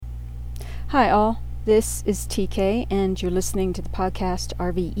Hi all, this is TK and you're listening to the podcast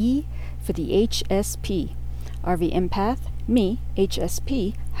RVE for the HSP. RV Empath, me,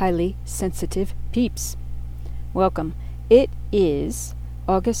 HSP, highly sensitive peeps. Welcome. It is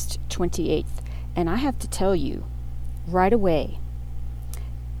August 28th and I have to tell you right away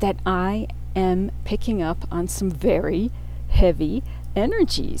that I am picking up on some very heavy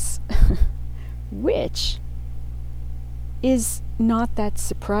energies, which is not that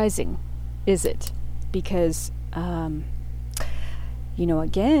surprising. Is it? Because, again,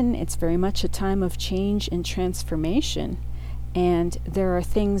 it's very much a time of change and transformation, and there are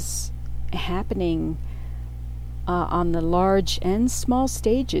things happening on the large and small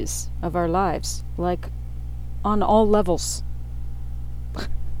stages of our lives, like on all levels.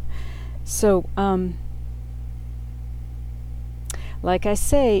 So, like I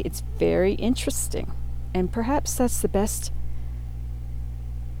say, it's very interesting, and perhaps that's the best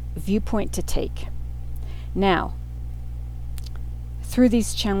viewpoint to take. Now, through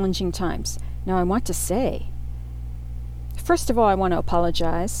these challenging times, now I want to say, first of all, I want to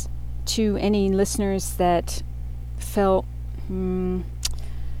apologize to any listeners that felt, I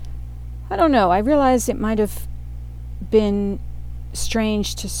don't know, I realize it might have been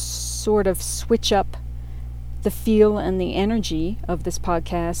strange to sort of switch up the feel and the energy of this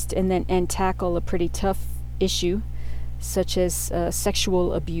podcast and tackle a pretty tough issue such as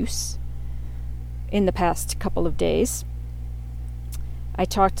sexual abuse in the past couple of days. I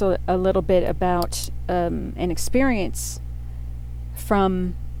talked a little bit about an experience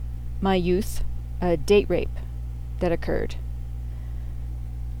from my youth, a date rape that occurred.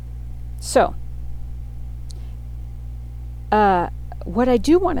 So, what I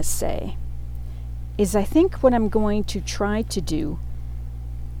do want to say is I think what I'm going to try to do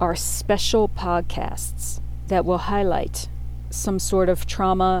are special podcasts that will highlight some sort of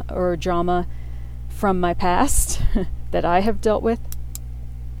trauma or drama from my past that I have dealt with.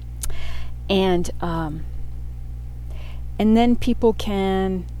 And then people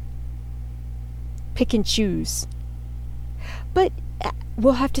can pick and choose. But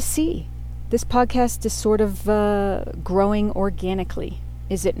we'll have to see. This podcast is sort of growing organically,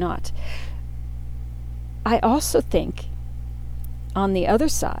 is it not? I also think, on the other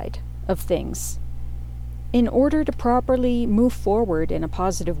side of things, in order to properly move forward in a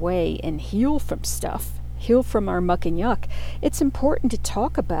positive way and heal from stuff, heal from our muck and yuck, it's important to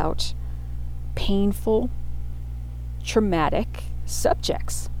talk about painful, traumatic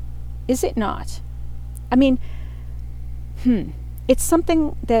subjects. Is it not? I mean, it's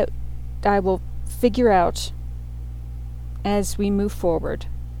something that I will figure out as we move forward.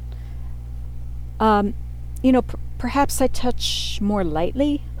 Perhaps I touch more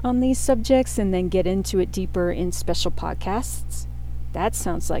lightly on these subjects and then get into it deeper in special podcasts. That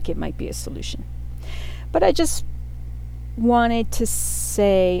sounds like it might be a solution. But I just wanted to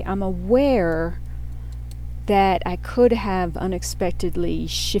say I'm aware that I could have unexpectedly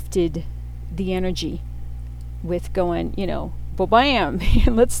shifted the energy with going, bam,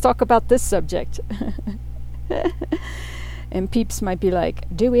 let's talk about this subject. And peeps might be like,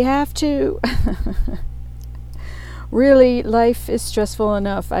 do we have to? Really, life is stressful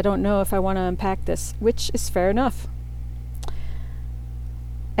enough. I don't know if I want to unpack this, which is fair enough.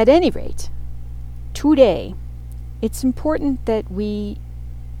 At any rate, today, it's important that we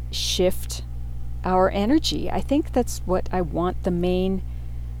shift our energy. I think that's what I want the main,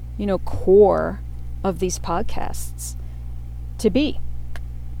 core of these podcasts to be.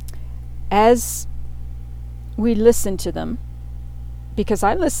 As we listen to them, because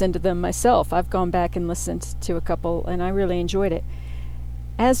I listened to them myself. I've gone back and listened to a couple, and I really enjoyed it.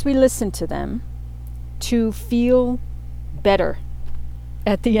 As we listen to them, to feel better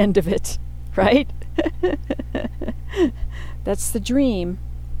at the end of it, right? That's the dream.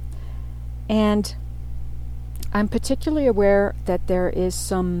 And I'm particularly aware that there is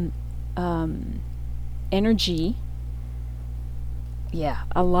some energy,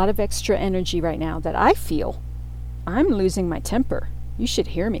 a lot of extra energy right now that I feel. I'm losing my temper. You should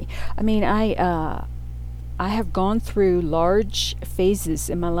hear me. I mean, I have gone through large phases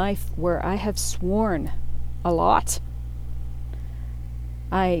in my life where I have sworn a lot.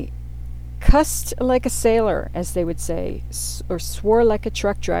 I cussed like a sailor, as they would say, or swore like a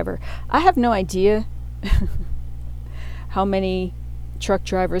truck driver. I have no idea how many truck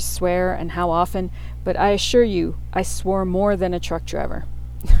drivers swear and how often, but I assure you, I swore more than a truck driver.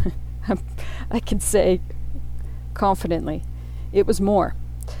 I can say confidently it was more.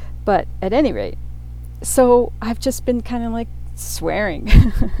 But at any rate, so I've just been kind of like swearing.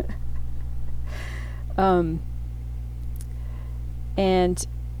 And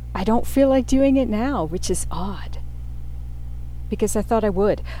I I don't feel like doing it now, which is odd. Because I thought I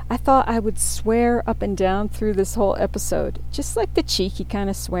would. I thought I would swear up and down through this whole episode. Just like the cheeky kind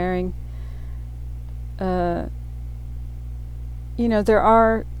of swearing. There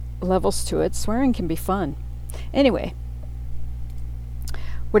are levels to it. Swearing can be fun. Anyway.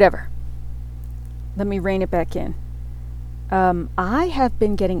 Whatever. Let me rein it back in. I have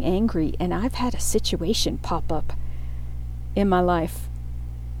been getting angry, and I've had a situation pop up in my life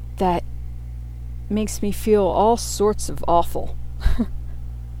that makes me feel all sorts of awful.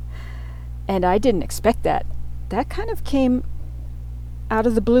 And I didn't expect that. That kind of came out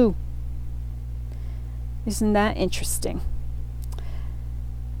of the blue. Isn't that interesting?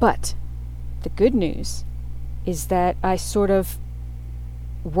 But the good news is that I sort of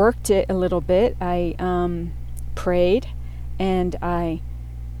worked it a little bit. I prayed, and I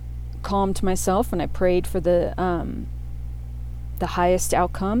calmed myself, and I prayed for the highest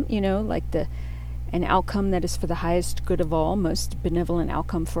outcome, like an outcome that is for the highest good of all, most benevolent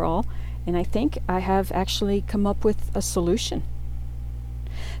outcome for all. And I think I have actually come up with a solution.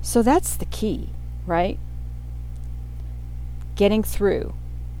 So that's the key, right? Getting through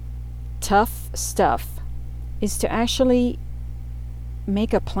tough stuff is to actually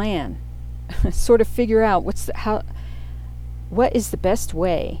make a plan, sort of figure out what is the best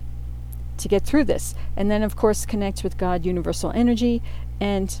way to get through this. And then, of course, connect with God, universal energy,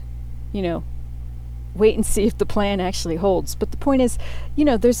 and, wait and see if the plan actually holds. But the point is,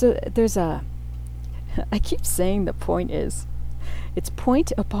 there's a I keep saying the point is, it's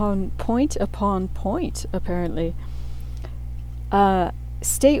point upon point upon point, apparently.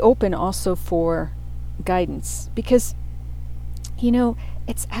 Stay open also for guidance, because,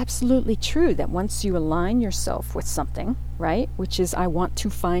 it's absolutely true that once you align yourself with something, right, which is, I want to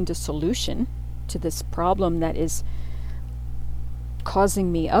find a solution to this problem that is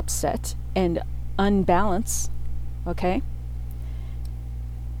causing me upset and unbalance, okay?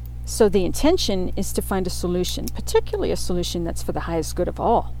 So the intention is to find a solution, particularly a solution that's for the highest good of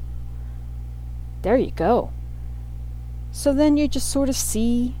all. There you go. So then you just sort of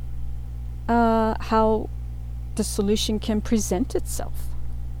see how the solution can present itself.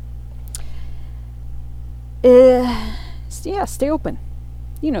 Stay open.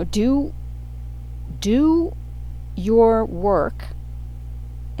 Do your work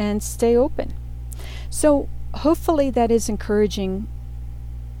and stay open. So hopefully that is encouraging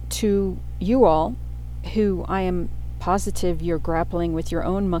to you all, who I am positive you're grappling with your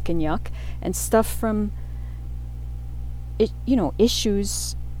own muck and yuck and stuff from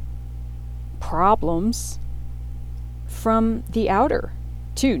issues, problems from the outer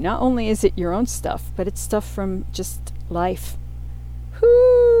too. Not only is it your own stuff, but it's stuff from just life.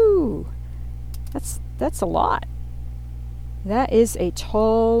 Whoo! That's a lot. That is a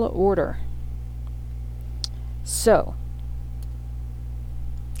tall order. So,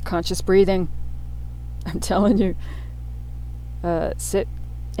 conscious breathing. I'm telling you. Sit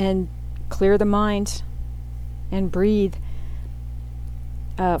and clear the mind and breathe.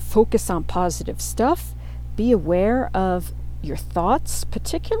 Focus on positive stuff. Be aware of your thoughts,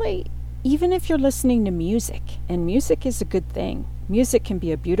 particularly even if you're listening to music. And music is a good thing. Music can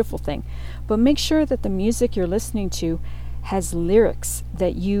be a beautiful thing. But make sure that the music you're listening to has lyrics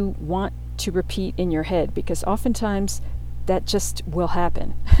that you want to repeat in your head, because oftentimes that just will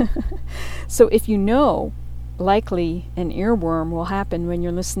happen. So if likely an earworm will happen when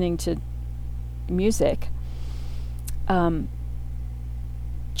you're listening to music,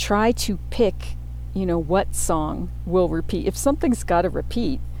 try to pick, what song will repeat. If something's got to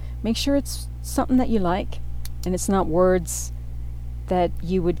repeat, make sure it's something that you like, and it's not words that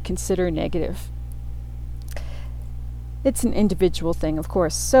you would consider negative. It's an individual thing, of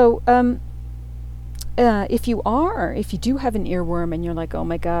course. So, if you do have an earworm and you're like, oh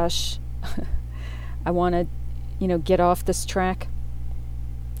my gosh, I want to, get off this track,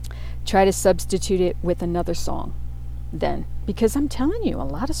 try to substitute it with another song then. Because I'm telling you, a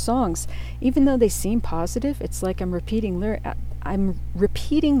lot of songs, even though they seem positive, it's like I'm repeating lyrics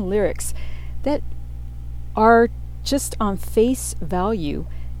that are just on face value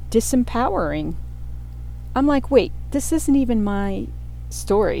disempowering. I'm like, wait, this isn't even my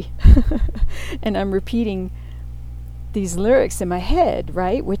story. And I'm repeating these lyrics in my head,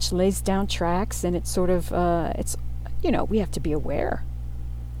 right? Which lays down tracks, and it's sort of, we have to be aware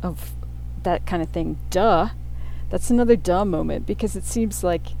of that kind of thing. Duh. That's another duh moment, because it seems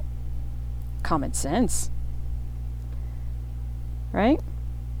like common sense. Right?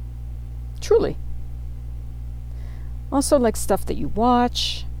 Truly. Also, like stuff that you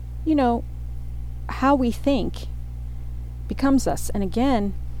watch, how we think becomes us. And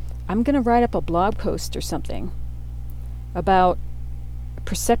again, I'm going to write up a blog post or something about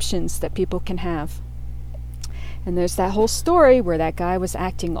perceptions that people can have. And there's that whole story where that guy was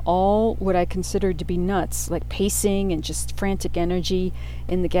acting all what I considered to be nuts, like pacing and just frantic energy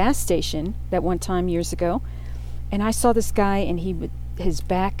in the gas station that one time years ago. And I saw this guy, and his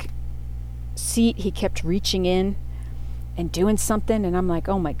back seat, he kept reaching in and doing something, and I'm like,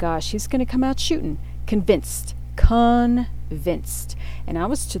 oh my gosh, he's going to come out shooting. Convinced. And I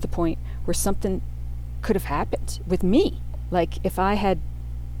was to the point where something could have happened with me, like if I had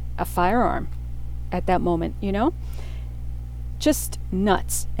a firearm at that moment, just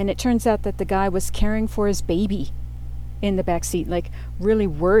nuts. And it turns out that the guy was caring for his baby in the back seat, like really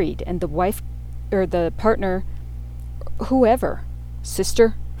worried, and the wife or the partner, whoever,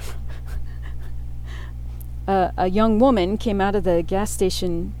 sister, a young woman came out of the gas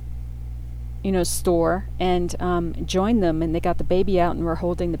station store and joined them, and they got the baby out and were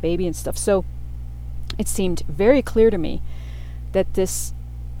holding the baby and stuff. So it seemed very clear to me that this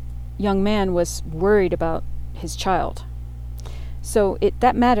young man was worried about his child. So it's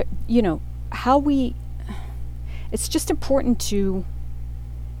just important to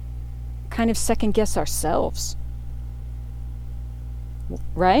kind of second guess ourselves,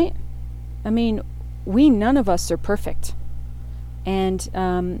 right? I mean, none of us are perfect. And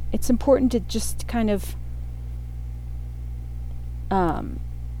it's important to just kind of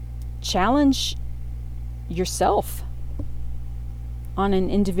challenge yourself on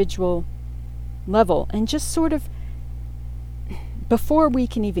an individual level, and just sort of, before we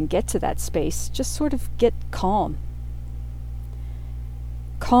can even get to that space, just sort of get calm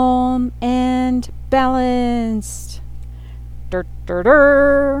and balanced.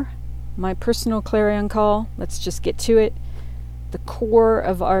 My personal clarion call. Let's just get to it. The core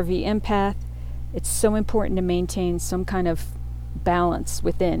of RV Empath. It's so important to maintain some kind of balance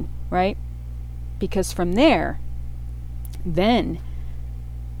within, right? Because from there, then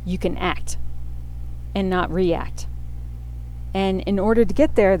you can act and not react. And in order to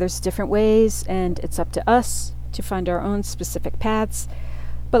get there, there's different ways, and it's up to us to find our own specific paths.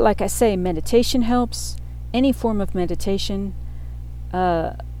 But like I say, meditation helps. Any form of meditation.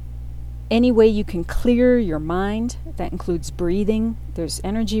 Any way you can clear your mind. That includes breathing. There's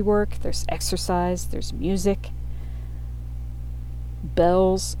energy work. There's exercise. There's music.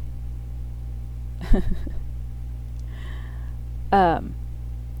 Bells.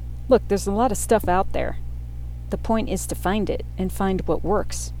 Look, there's a lot of stuff out there. The point is to find it and find what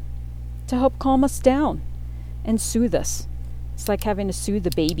works to help calm us down and soothe us. It's like having to soothe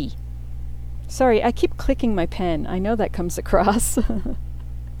a baby. Sorry, I keep clicking my pen. I know that comes across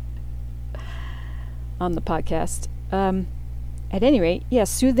on the podcast. At any rate,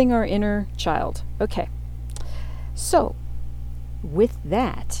 soothing our inner child. Okay. So, with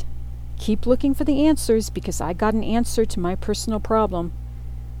that, keep looking for the answers, because I got an answer to my personal problem,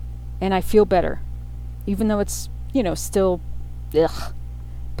 and I feel better. Even though it's, still ugh.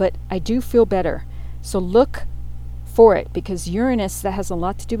 But I do feel better. So look for it, because Uranus, that has a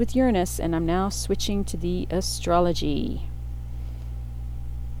lot to do with Uranus, and I'm now switching to the astrology.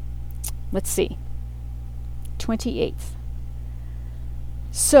 Let's see. 28th.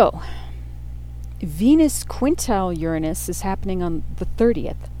 So, Venus quintile Uranus is happening on the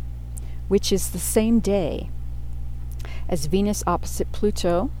 30th, which is the same day as Venus opposite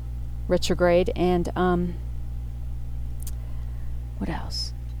Pluto retrograde, and what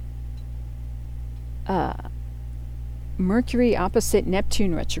else? Mercury opposite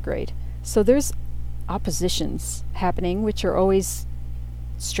Neptune retrograde. So there's oppositions happening, which are always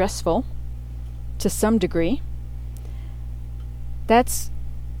stressful to some degree. That's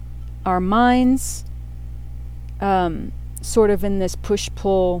our minds sort of in this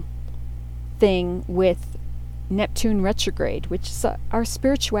push-pull thing with Neptune retrograde, which is our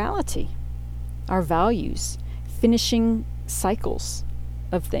spirituality, our values, finishing cycles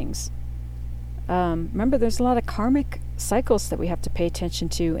of things. Remember, there's a lot of karmic cycles that we have to pay attention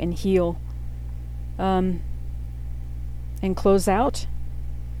to and heal and close out.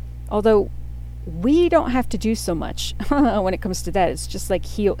 Although we don't have to do so much when it comes to that. It's just like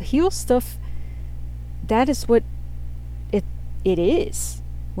heal stuff. That is what it is.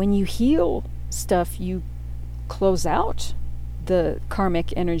 When you heal stuff, you close out the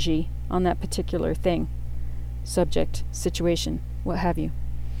karmic energy on that particular thing, subject, situation, what have you.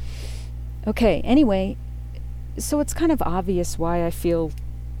 Okay, anyway, so it's kind of obvious why I feel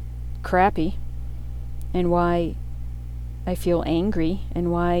crappy and why I feel angry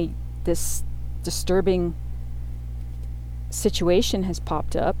and why this disturbing situation has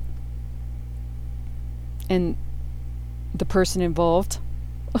popped up, and the person involved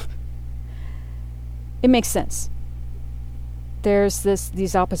it makes sense. There's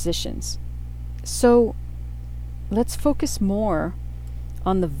these oppositions. So let's focus more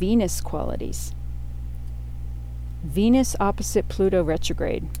on the Venus qualities. Venus opposite Pluto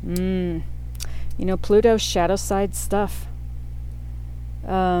retrograde. Pluto's shadow side stuff.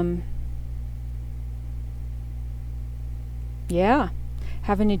 Yeah,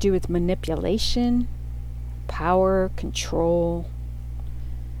 having to do with manipulation, power, control,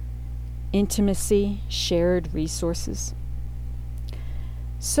 intimacy, shared resources.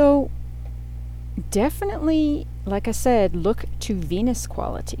 So definitely, like I said, look to Venus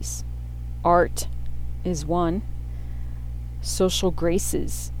qualities. Art is one. Social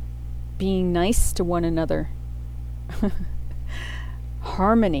graces, being nice to one another.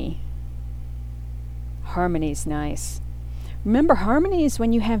 Harmony. Harmony's nice. Remember, harmony is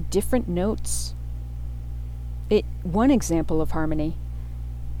when you have different notes. One example of harmony,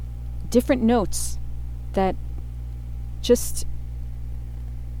 different notes that just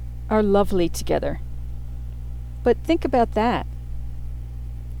are lovely together. But think about that.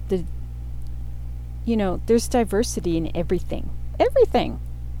 There's diversity in everything. Everything.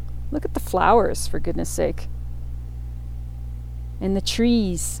 Look at the flowers, for goodness sake. And the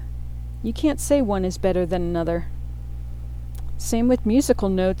trees. You can't say one is better than another. Same with musical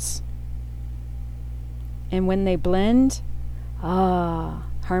notes. And when they blend,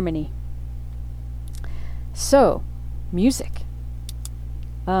 harmony. So, music.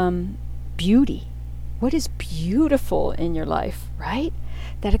 Beauty. What is beautiful in your life, right?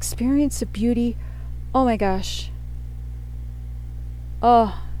 That experience of beauty, oh my gosh.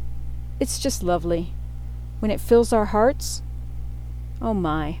 Oh, it's just lovely. When it fills our hearts, oh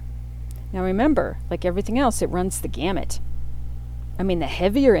my. Now remember, like everything else, it runs the gamut. I mean, the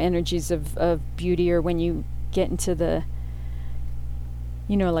heavier energies of beauty are when you get into the,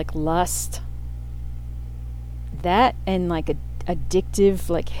 like lust. That and like addictive,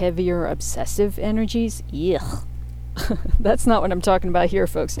 like heavier, obsessive energies. Yuck. That's not what I'm talking about here,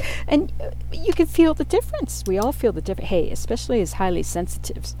 folks. And you can feel the difference. We all feel the difference. Hey, especially as highly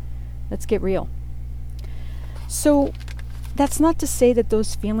sensitives. Let's get real. So that's not to say that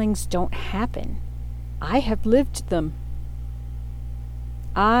those feelings don't happen. I have lived them.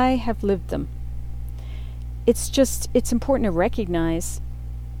 It's important to recognize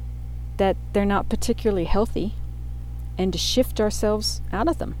that they're not particularly healthy and to shift ourselves out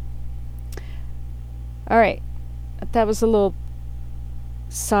of them. All right. That was a little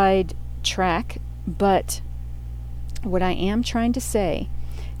side track, but what I am trying to say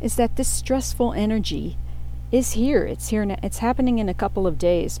is that this stressful energy is here. It's here now. It's happening in a couple of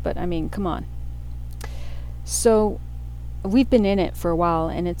days, but I mean, come on. So we've been in it for a while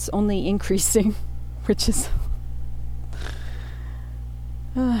and it's only increasing, which is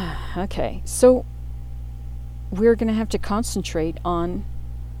okay. So we're going to have to concentrate on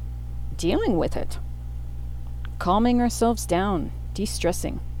dealing with it. Calming ourselves down,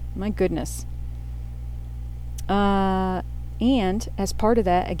 de-stressing. My goodness. And as part of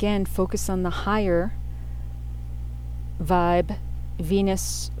that, again, focus on the higher vibe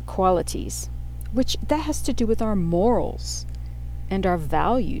Venus qualities, which that has to do with our morals and our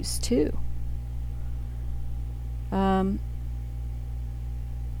values too. Okay.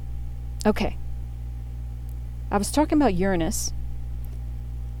 I was talking about Uranus.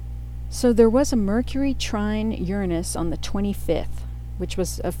 So there was a Mercury trine Uranus on the 25th, which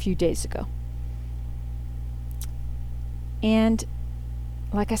was a few days ago. And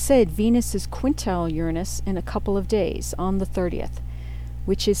like I said, Venus is quintile Uranus in a couple of days on the 30th,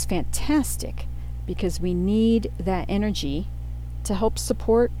 which is fantastic because we need that energy to help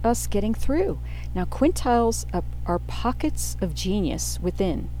support us getting through. Now, quintiles are pockets of genius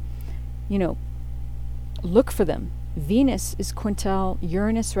within. Look for them. Venus is quintile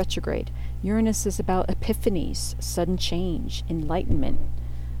Uranus retrograde. Uranus is about epiphanies, sudden change, enlightenment.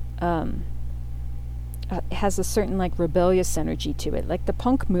 It has a certain like rebellious energy to it, like the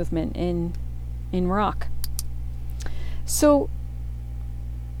punk movement in rock. So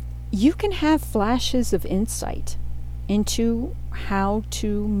you can have flashes of insight into how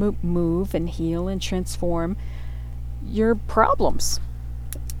to move and heal and transform your problems.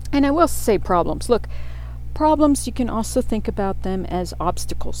 And I will say problems. Look, problems, you can also think about them as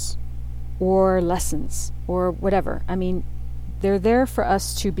obstacles or lessons or whatever. I mean, they're there for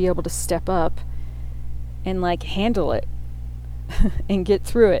us to be able to step up and like handle it and get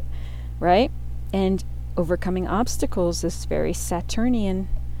through it, right? And overcoming obstacles is very Saturnian.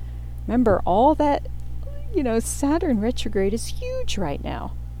 Remember, all that, Saturn retrograde is huge right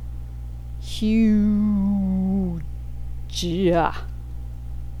now. Huge.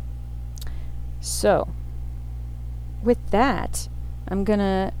 So, with that, I'm going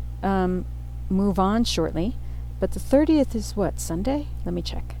to move on shortly. But the 30th is what? Sunday? Let me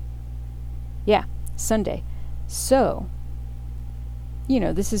check. Yeah, Sunday. So,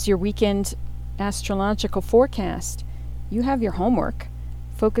 this is your weekend astrological forecast. You have your homework.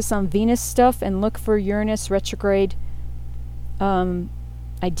 Focus on Venus stuff and look for Uranus retrograde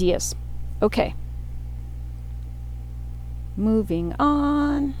ideas. Okay. Moving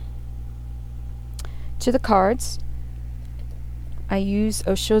on to the cards. I use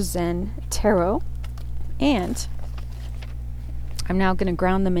Osho Zen Tarot, and I'm now going to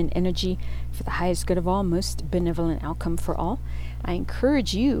ground them in energy for the highest good of all, most benevolent outcome for all. I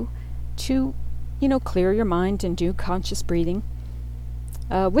encourage you to, clear your mind and do conscious breathing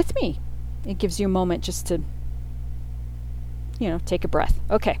with me. It gives you a moment just to, take a breath.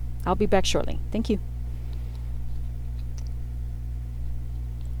 Okay, I'll be back shortly. Thank you.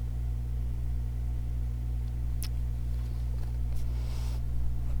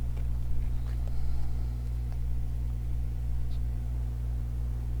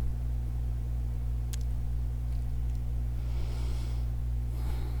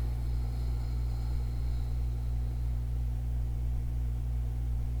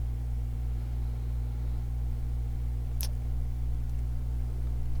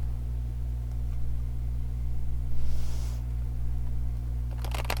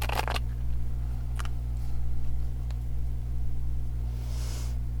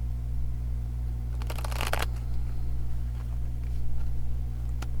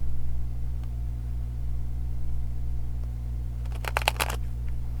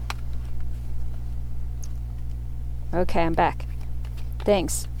 Okay, I'm back.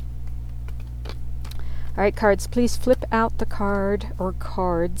 Thanks. All right, cards, please flip out the card or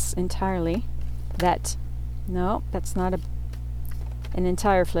cards entirely. That's not an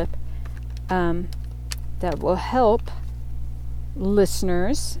entire flip. That will help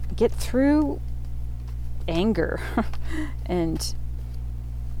listeners get through anger and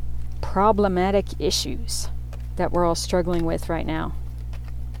problematic issues that we're all struggling with right now.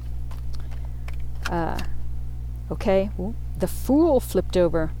 Okay, the Fool flipped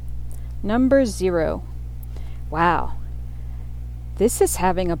over. Number 0. Wow. This is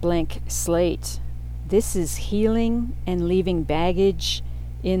having a blank slate. This is healing and leaving baggage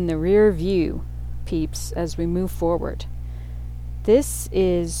in the rear view, peeps, as we move forward. This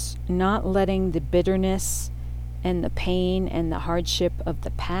is not letting the bitterness and the pain and the hardship of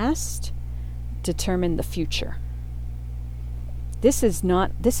the past determine the future. This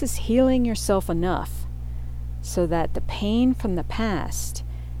is healing yourself enough so that the pain from the past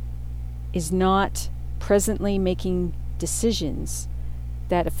is not presently making decisions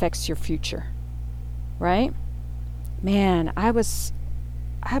that affects your future. Right? Man, I was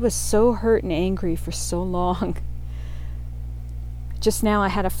so hurt and angry for so long. Just now I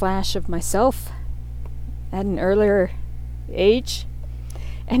had a flash of myself at an earlier age,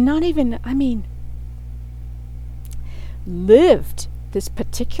 and lived this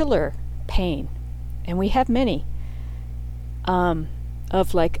particular pain, and we have many,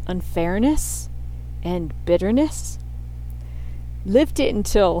 of like unfairness and bitterness. Lived it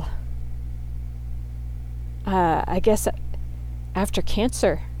until, I guess, after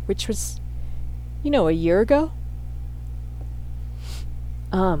cancer, which was, a year ago.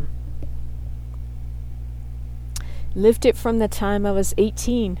 Lived it from the time I was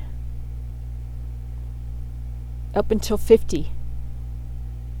 18 up until 50.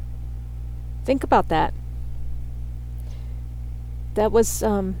 Think about that. That was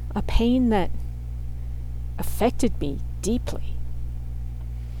a pain that affected me deeply.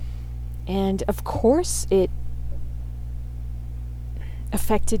 And of course it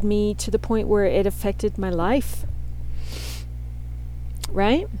affected me to the point where it affected my life.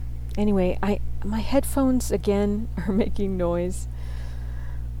 Right? Anyway, my headphones again are making noise.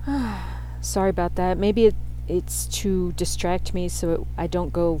 Sorry about that. Maybe it's to distract me so I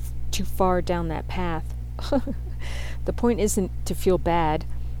don't go too far down that path. The point isn't to feel bad.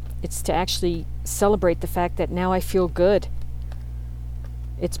 It's to actually celebrate the fact that now I feel good.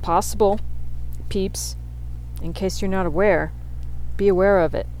 It's possible, peeps. In case you're not aware, be aware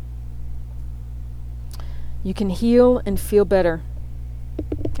of it. You can heal and feel better.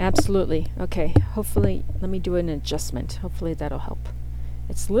 Absolutely. Okay, hopefully, let me do an adjustment. Hopefully that'll help.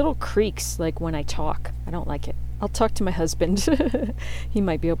 It's little creaks like when I talk. I don't like it. I'll talk to my husband. He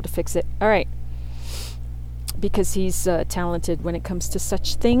might be able to fix it. All right. Because he's talented when it comes to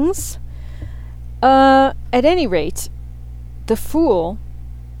such things. At any rate, the Fool,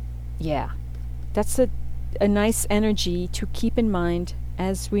 yeah, that's a nice energy to keep in mind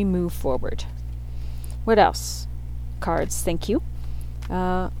as we move forward. What else? Cards, thank you.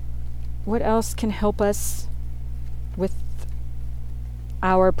 What else can help us with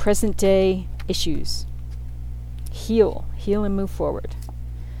our present day issues? Heal and move forward.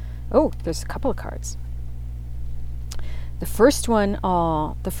 Oh, there's a couple of cards. The first one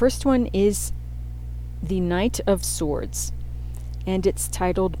is the Knight of Swords, and it's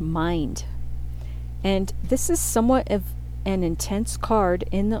titled Mind. And this is somewhat of an intense card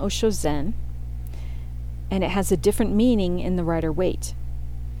in the Osho Zen, and it has a different meaning in the Rider-Waite.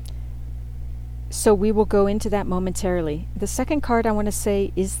 So we will go into that momentarily. The second card I want to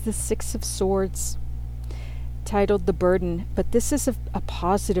say is the Six of Swords, titled The Burden, but this is a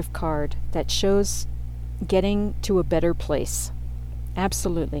positive card that shows getting to a better place.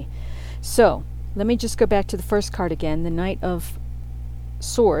 Absolutely. So let me just go back to the first card again, the Knight of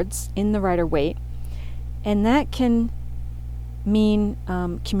Swords in the Rider-Waite, and that can mean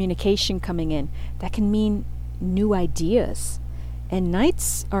communication coming in. That can mean new ideas. And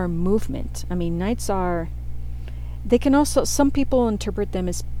knights are movement. I mean, they can also, some people interpret them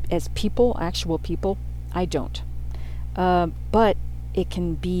as people, actual people. I don't. But it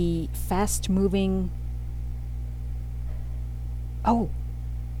can be fast moving. Oh,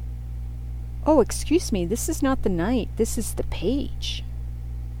 excuse me. This is not the knight. This is the page.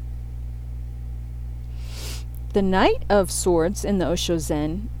 The Knight of Swords in the Osho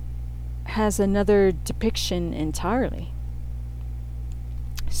Zen has another depiction entirely.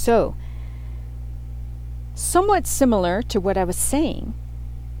 So, somewhat similar to what I was saying,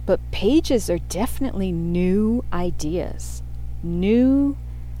 but pages are definitely new ideas, new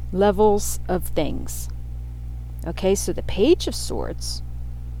levels of things. Okay, so the Page of Swords,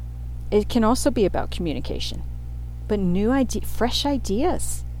 it can also be about communication, but fresh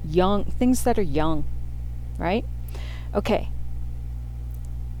ideas, young, things that are young, right? Okay.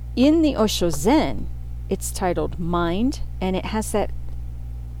 In the Osho Zen, it's titled Mind, and it has that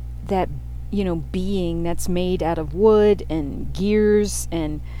being that's made out of wood and gears,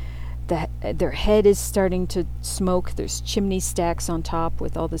 and their head is starting to smoke. There's chimney stacks on top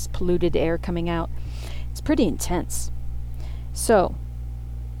with all this polluted air coming out. It's pretty intense. So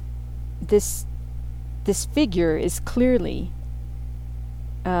this figure is clearly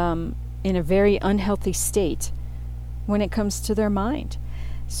in a very unhealthy state when it comes to their mind.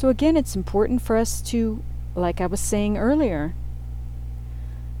 So again, it's important for us to, like I was saying earlier,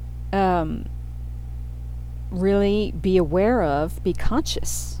 really be aware of, be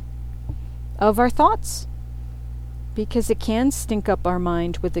conscious of our thoughts, because it can stink up our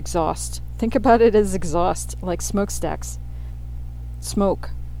mind with exhaust. Think about it as exhaust, like smokestacks. Smoke,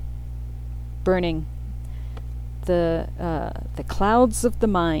 burning, the clouds of the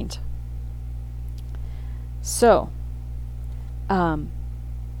mind. So,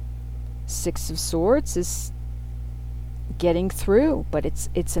 Six of Swords is getting through, but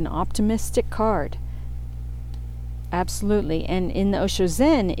it's an optimistic card. Absolutely. And in the Osho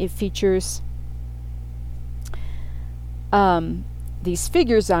Zen, it features these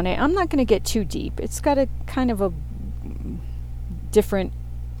figures on it. I'm not going to get too deep. It's got a kind of a different,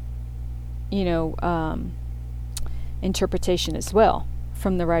 interpretation as well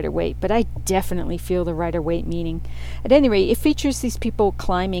from the Rider-Waite, but I definitely feel the Rider-Waite meaning. At any rate, it features these people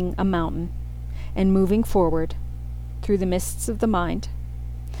climbing a mountain and moving forward through the mists of the mind.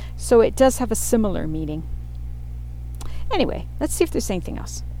 So it does have a similar meaning. Anyway, let's see if there's anything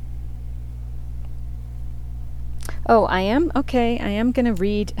else. Oh, I am? Okay, I am going to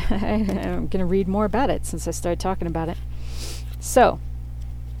read I'm going to read more about it since I started talking about it. So,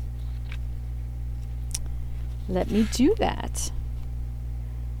 let me do that.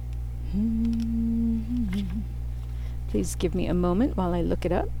 Please give me a moment while I look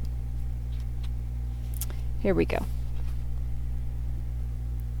it up. Here we go.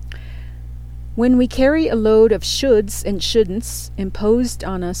 When we carry a load of shoulds and shouldn'ts imposed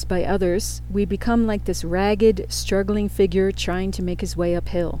on us by others, we become like this ragged, struggling figure trying to make his way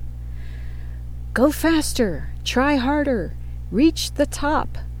uphill. Go faster! Try harder! Reach the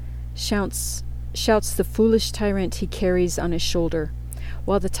top! Shouts the foolish tyrant he carries on his shoulder,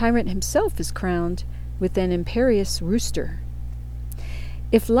 while the tyrant himself is crowned with an imperious rooster.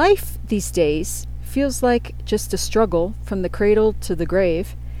 If life these days feels like just a struggle from the cradle to the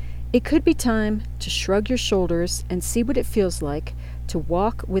grave, it could be time to shrug your shoulders and see what it feels like to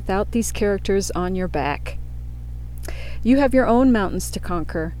walk without these characters on your back. You have your own mountains to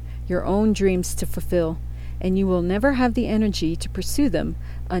conquer, your own dreams to fulfill, and you will never have the energy to pursue them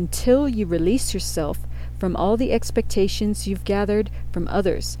until you release yourself from all the expectations you've gathered from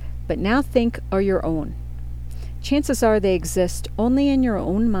others, but now think are your own. Chances are they exist only in your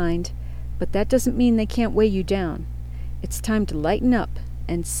own mind, but that doesn't mean they can't weigh you down. It's time to lighten up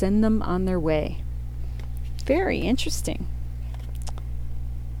and send them on their way. Very interesting.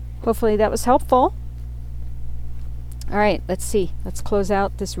 Hopefully that was helpful. All right, let's see. Let's close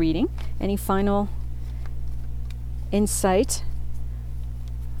out this reading. Any final insight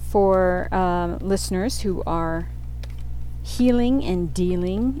for listeners who are healing and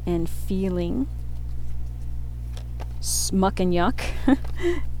dealing and feeling muck and yuck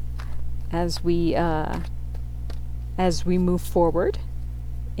as we move forward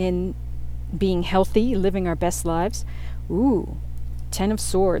in being healthy, living our best lives? Ooh, 10 of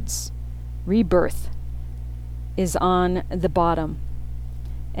Swords, rebirth, is on the bottom.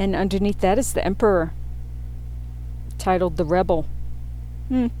 And underneath that is the Emperor, titled The Rebel.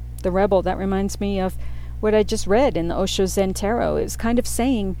 The Rebel, that reminds me of what I just read in the Osho Zen Tarot. It's kind of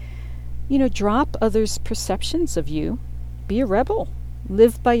saying, drop others' perceptions of you. Be a rebel.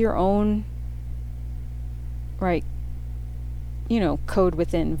 Live by your own, right, code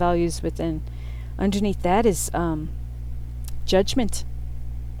within, values within. Underneath that is judgment.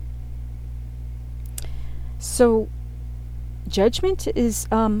 So judgment is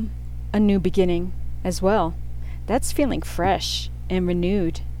a new beginning as well. That's feeling fresh and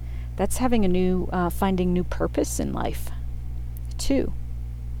renewed. That's having a new, finding new purpose in life, too.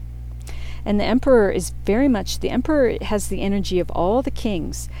 And the Emperor is very much, the Emperor has the energy of all the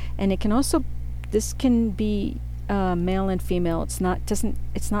kings, and it can also, this can be male and female. It's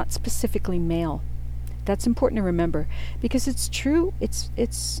not specifically male. That's important to remember, because it's true.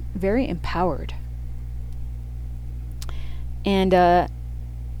 It's very empowered. And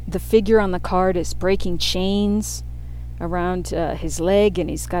the figure on the card is breaking chains around his leg, and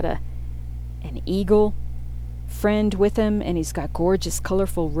he's got an eagle friend with him, and he's got gorgeous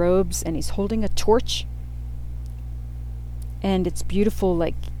colorful robes, and he's holding a torch, and it's beautiful,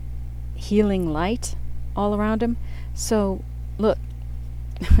 like healing light all around him. So look,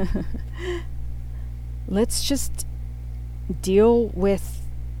 let's just deal with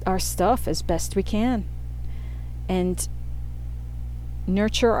our stuff as best we can and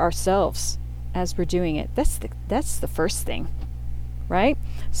nurture ourselves as we're doing it. That's the first thing, right?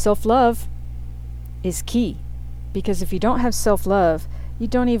 Self-love is key, because if you don't have self-love, you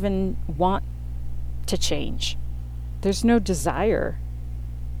don't even want to change. There's no desire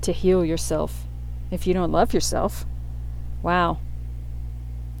to heal yourself if you don't love yourself. Wow.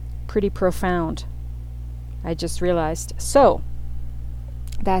 Pretty profound, I just realized. So,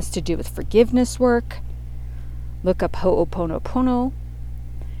 that has to do with forgiveness work. Look up Ho'oponopono.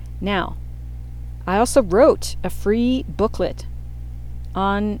 Now, I also wrote a free booklet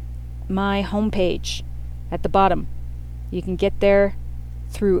on my homepage at the bottom. You can get there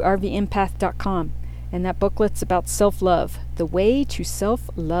through rvempath.com, and that booklet's about self-love, The Way to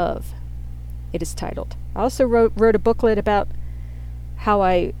Self-Love, it is titled. I also wrote a booklet about how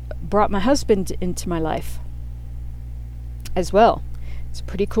I brought my husband into my life as well. It's a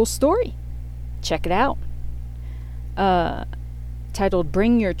pretty cool story. Check it out. Titled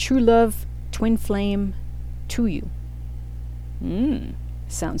Bring Your True Love Twin Flame to You.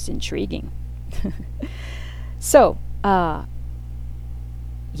 Sounds intriguing. So, yeah.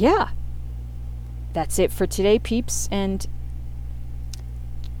 That's it for today, peeps, and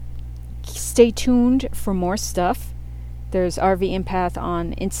stay tuned for more stuff. There's RV Empath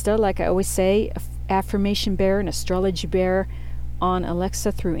on Insta, like I always say, Affirmation Bear and Astrology Bear on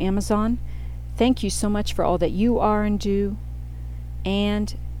Alexa through Amazon. Thank you so much for all that you are and do.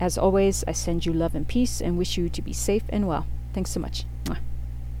 And as always, I send you love and peace and wish you to be safe and well. Thanks so much.